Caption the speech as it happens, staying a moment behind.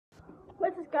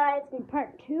is, guys, in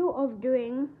part 2 of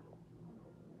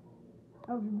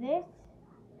this.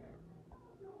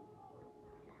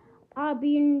 I'll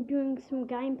be doing some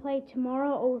gameplay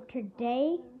tomorrow or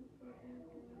today.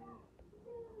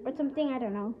 Or something, I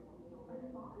don't know.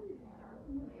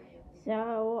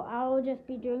 So, I'll just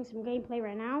be doing some gameplay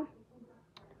right now.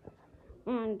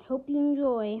 And hope you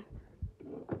enjoy.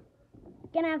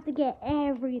 Gonna have to get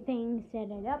everything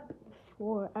set up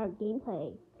for our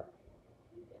gameplay.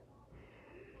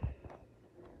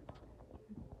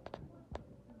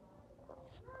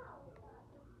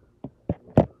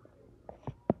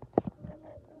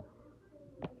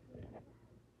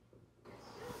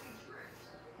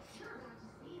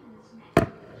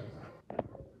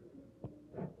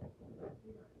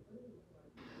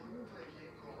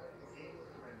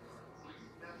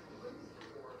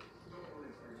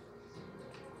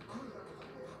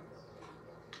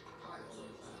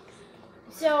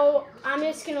 So, I'm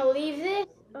just gonna leave this.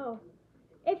 Oh.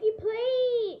 If you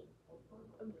play...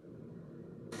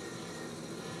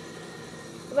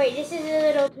 Wait, this is a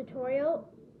little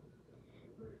tutorial.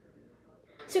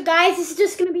 So guys, this is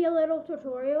just gonna be a little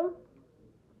tutorial.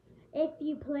 If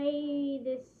you play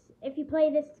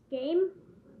this game.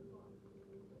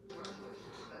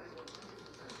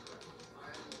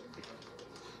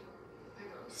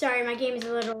 Sorry, my game is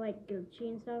a little like glitchy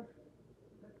and stuff.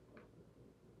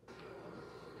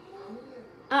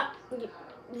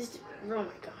 Oh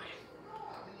my god.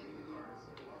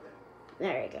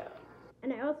 There you go.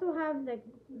 And I also have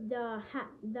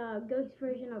the ghost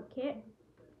version of Kit.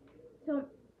 So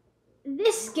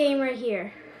this game right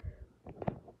here.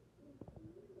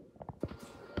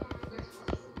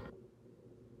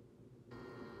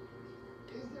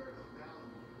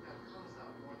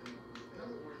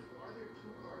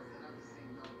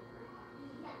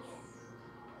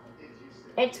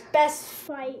 It's best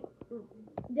fight.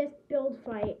 This build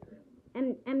fight.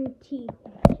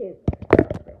 MT2.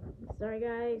 Sorry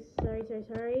guys.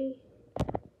 Sorry.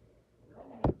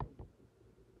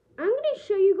 I'm gonna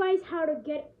show you guys how to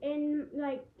get the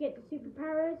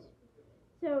superpowers.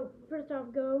 So first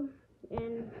off, go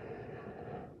and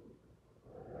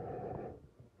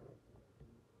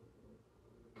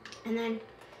then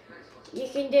you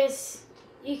can get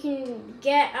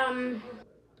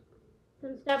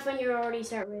some stuff when you already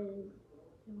start with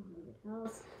 200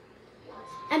 health.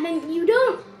 And then you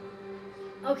don't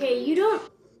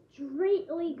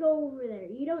straightly go over there.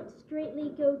 You don't straightly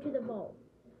go to the vault.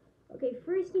 Okay,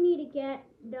 first you need to get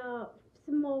the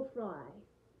small fry.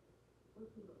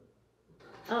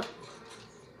 Up.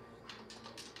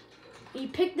 You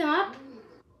pick them up.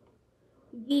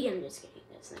 I'm just kidding.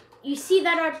 That's not. You see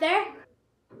that up there?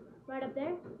 Right up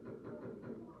there?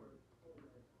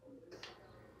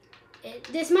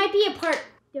 There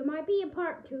might be a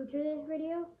part 2 to this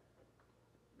video.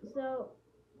 So,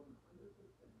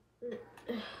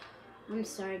 I'm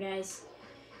sorry guys.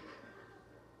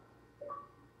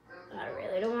 I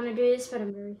really don't want to do this, but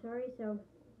I'm very sorry. So,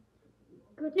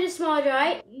 go to the small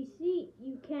drive. You see,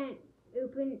 you can't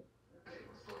open.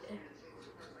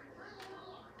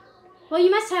 Well, you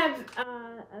must have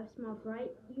a small fry.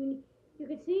 You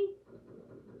can see.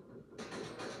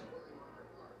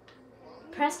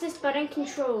 Press this button,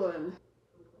 control room.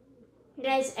 It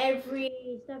has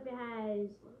every stuff. It has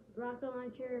rocket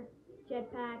launcher,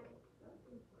 jetpack.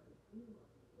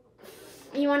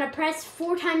 You want to press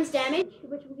 4 times damage,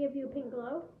 which will give you a pink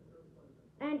glow.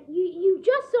 And you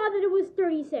just saw that it was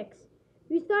 36.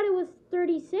 You thought it was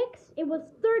 36. It was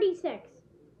 36.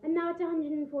 And now it's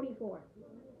 144.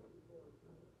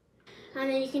 And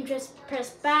then you can just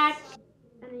press back.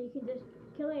 And then you can just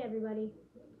kill everybody.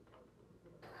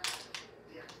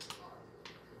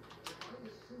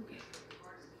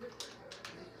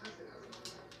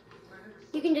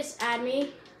 You can just add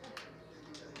me.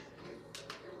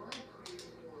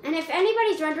 And if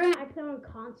anybody's wondering, I play on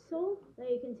console that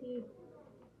you can see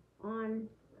on.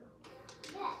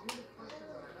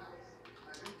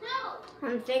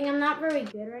 I'm saying I'm not very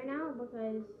good right now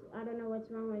because I don't know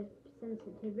what's wrong with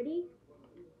sensitivity.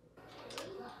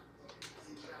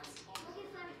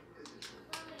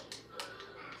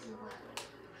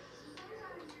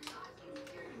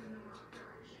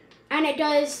 And it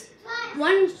does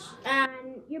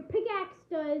your pickaxe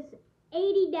does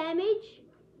 80 damage,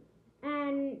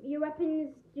 and your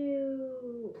weapons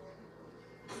do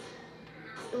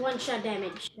 1-shot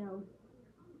damage. So,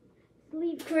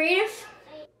 leave creative.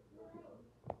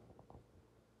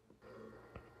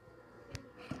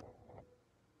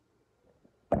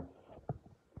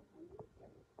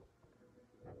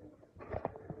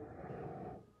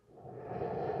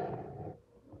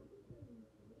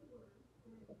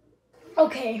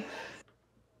 Okay.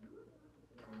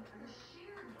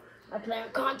 I play on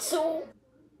console.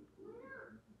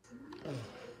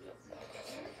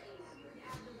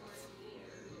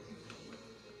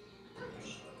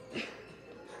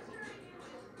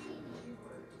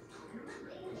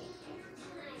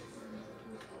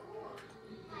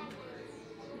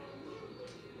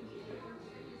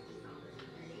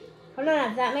 I don't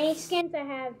have that many skins. I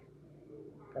have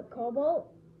the Cobalt.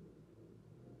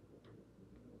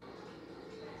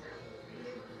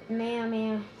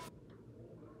 Man.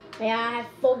 Yeah, I have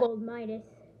full gold Midas.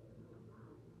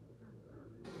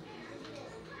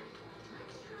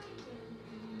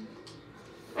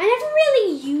 I never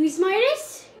really used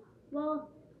Midas. Well,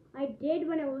 I did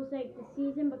when it was like the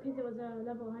season because it was a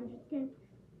level 100 skin.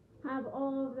 I have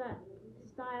all of that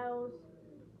styles.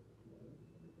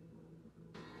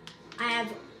 I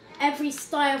have every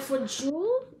style for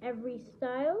Jewel, every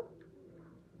style.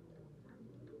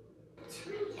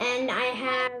 And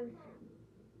I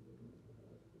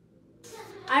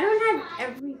don't have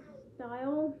every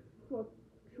style for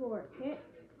Short Hit.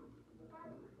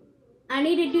 I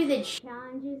need to do the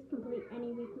challenges, complete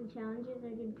any weekly challenges. I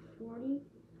did 40.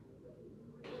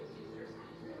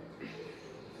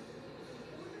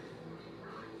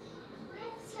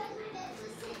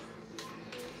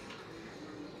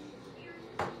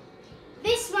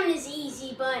 This one is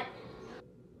easy, but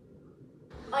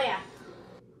oh yeah.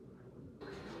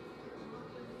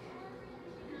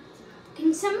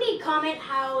 Can somebody comment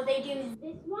how they do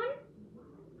this one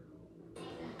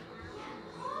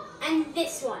and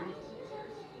this one?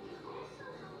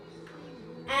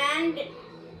 And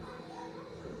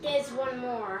there's one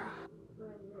more.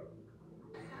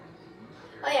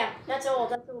 Oh yeah, that's all.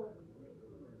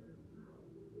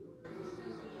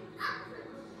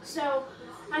 So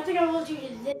I think I will do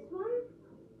this one.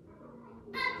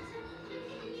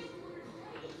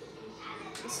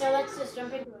 So let's just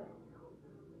jump into it.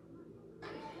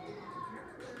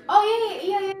 Oh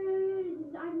yeah. This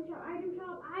is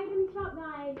item shop,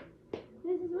 guys.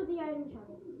 This is what the item shop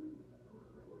is.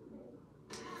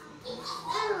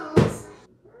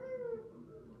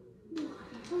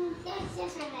 That's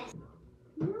just my mess.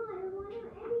 No, I don't want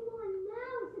anyone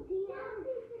now, Satina.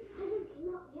 I did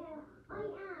not care. I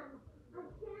am. I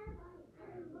can't.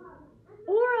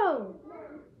 Oro.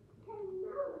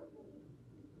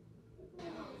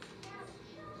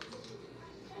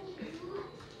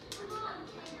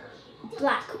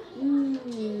 Black.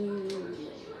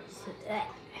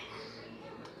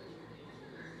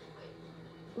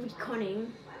 Reconning.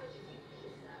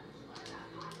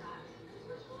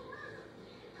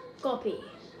 Copy.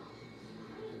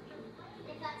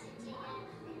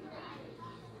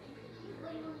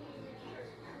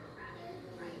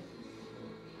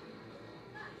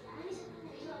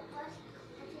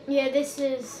 Yeah, this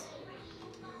is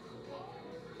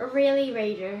a really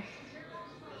Raider.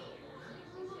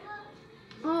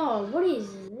 Oh, what is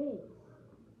this?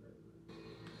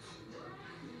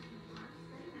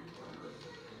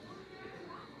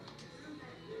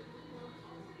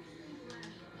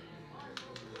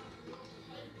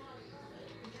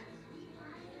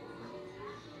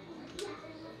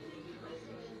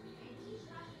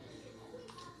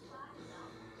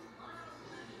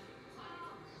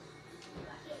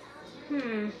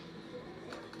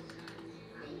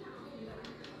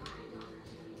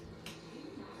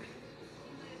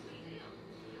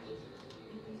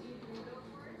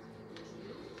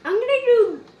 I'm gonna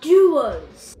do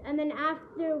duos, and then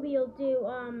after we'll do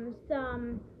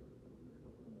some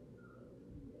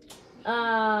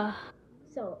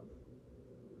solos.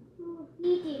 Oh,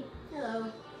 E.T.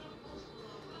 Hello.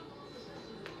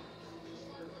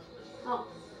 Oh,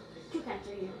 two cats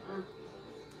are here.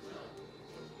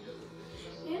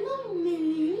 Hello,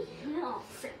 Minnie. Oh,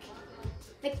 frick.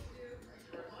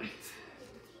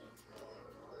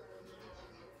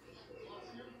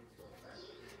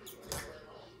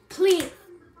 Please,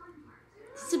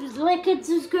 like and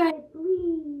subscribe,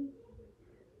 please.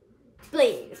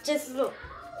 Please, just look.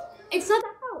 It's not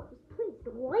that hard. Please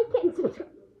like and subscribe.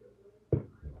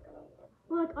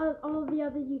 Like all the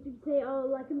other YouTubers say, oh,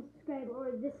 like and subscribe,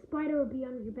 or this spider will be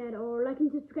under your bed, or like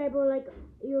and subscribe, or like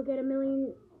you'll get a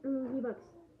million V-Bucks.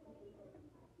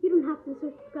 You don't have to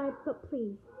subscribe, but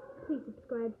please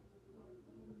subscribe.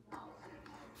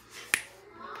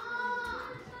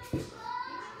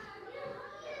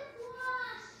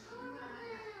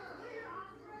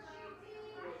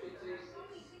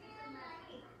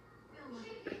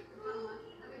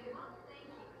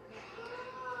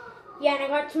 Yeah, and I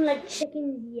got some like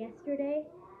chickens yesterday.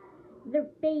 They're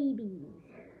babies.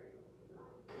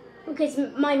 Because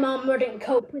my mom wouldn't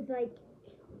cope with like.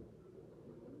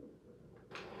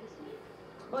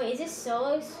 Wait, is this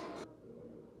solos?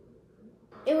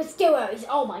 It was duos.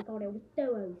 Oh my god, it was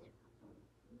duos.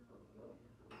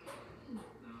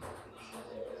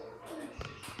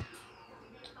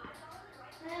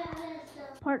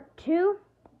 Part 2,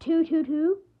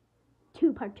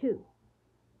 2, part 2.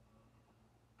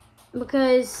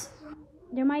 Because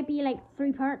there might be like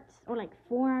 3 parts or like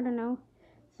 4, I don't know.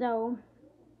 So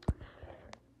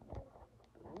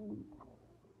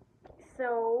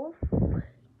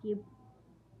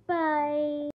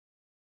goodbye.